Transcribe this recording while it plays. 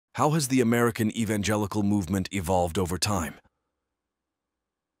How has the American evangelical movement evolved over time?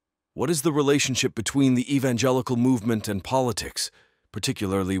 What is the relationship between the evangelical movement and politics,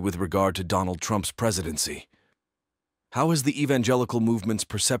 particularly with regard to Donald Trump's presidency? How has the evangelical movement's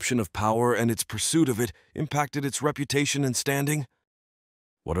perception of power and its pursuit of it impacted its reputation and standing?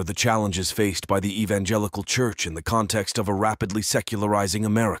 What are the challenges faced by the evangelical church in the context of a rapidly secularizing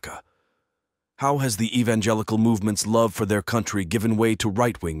America? How has the evangelical movement's love for their country given way to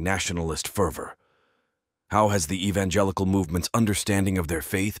right-wing nationalist fervor? How has the evangelical movement's understanding of their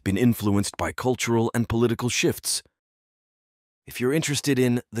faith been influenced by cultural and political shifts? If you're interested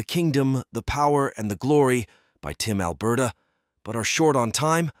in The Kingdom, the Power, and the Glory by Tim Alberta, but are short on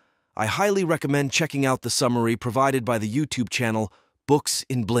time, I highly recommend checking out the summary provided by the YouTube channel Books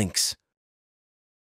in Blinks.